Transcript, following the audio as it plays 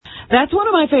That's one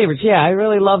of my favorites. Yeah, I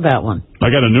really love that one.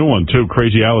 I got a new one, too.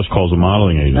 Crazy Alice Calls a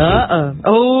Modeling Agency.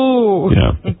 Oh.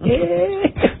 Yeah.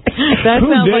 That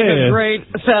sounds like a great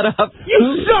setup.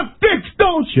 You suck dicks,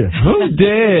 don't you? Who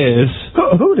dares?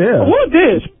 Who dares? Who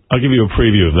dares? I'll give you a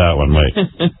preview of that one, wait.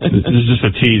 This is just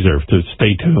a teaser.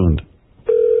 Stay tuned.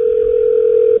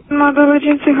 Model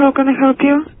agency, how can I help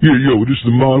you? Yeah, yo, this is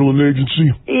the modeling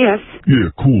agency? Yes. Yeah,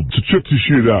 cool. So check this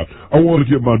shit out. I want to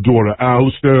get my daughter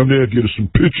Alice down there, get her some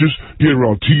pictures, get her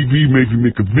on TV, maybe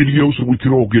make a video so we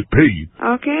can all get paid.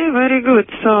 Okay, very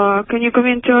good. So, can you come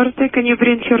in Thursday? Can you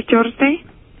bring her Thursday?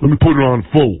 Let me put her on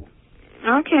the phone.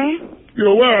 Okay.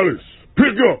 Yo, Alice,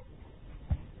 pick up.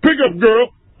 Pick up, girl.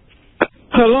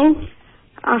 Hello?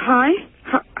 Hi?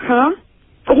 Hello?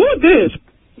 Who is this?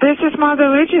 This is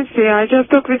model agency. I just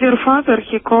talked with your father.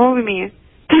 He called me.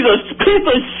 He's a piece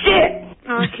of shit.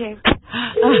 Okay.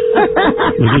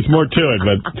 There's more to it,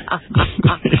 but...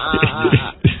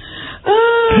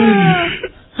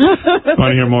 Want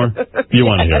to hear more? You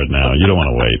want to hear it now. You don't want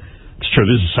to wait. It's true.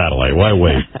 This is satellite. Why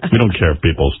wait? We don't care if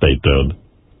people stay tuned.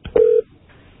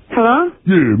 Hello?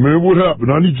 Yeah, man, what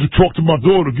happened? I need to talk to my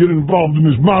daughter, get involved in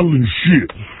this modeling shit.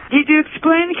 Did you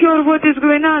explain her what is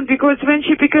going on? Because when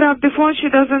she pick up the phone, she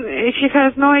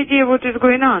has no idea what is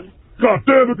going on. God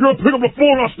damn it, girl, pick up the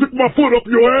phone, I'll stick my foot up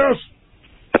your ass.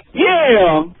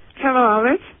 Yeah. Hello,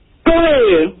 Alice? Go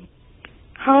ahead.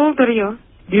 How old are you?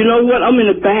 You know what? I'm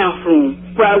in the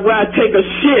bathroom where I take a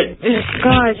shit.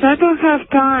 Guys, I don't have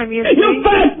time, you see? You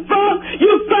fat fuck!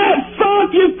 You fat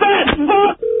fuck! You fat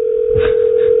fuck!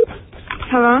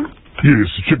 Hello? Yes,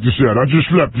 check this out. I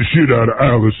just slapped the shit out of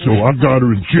Alice, so I got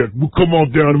her in check. We'll come on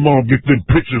down tomorrow and get them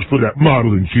pictures for that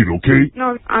modeling shit, okay?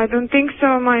 No, I don't think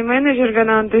so. My manager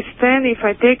gonna understand if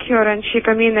I take her and she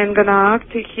come in and gonna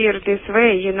act here this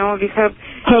way. You know, we have...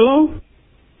 Hello?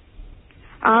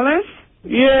 Alice?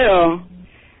 Yeah.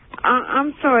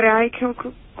 I'm sorry, I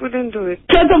couldn't do it.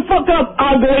 Shut the fuck up,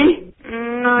 ugly!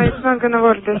 No, it's not gonna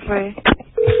work this way.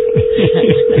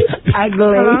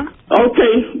 Ugly. Hello?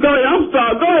 Okay, go ahead. I'm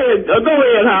sorry. Go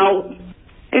ahead, Howard.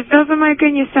 It doesn't make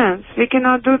any sense. We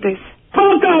cannot do this.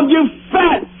 Fuck off, you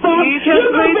fat fuck! You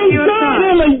just waste your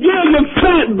time. Again, you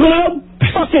fat blood!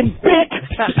 Fucking bitch!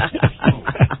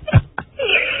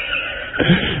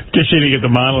 Guess she didn't get the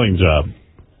modeling job.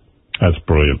 That's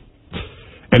brilliant.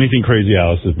 Anything Crazy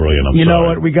Alice is brilliant. I'm sorry. You know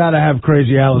what? We got to have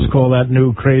Crazy Alice call that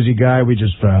new crazy guy we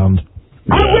just found.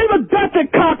 Yeah. I never got the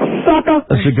cocksucker.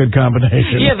 That's a good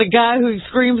combination. Yeah, the guy who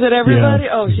screams at everybody.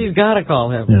 Yeah. Oh, she's got to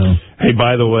call him. Yeah. Hey,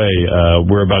 by the way,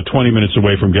 we're about 20 minutes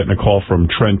away from getting a call from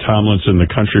Trent Tomlinson,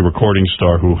 the country recording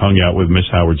star who hung out with Miss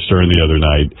Howard Stern the other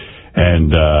night.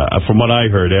 And from what I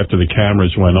heard, after the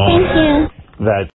cameras went off, that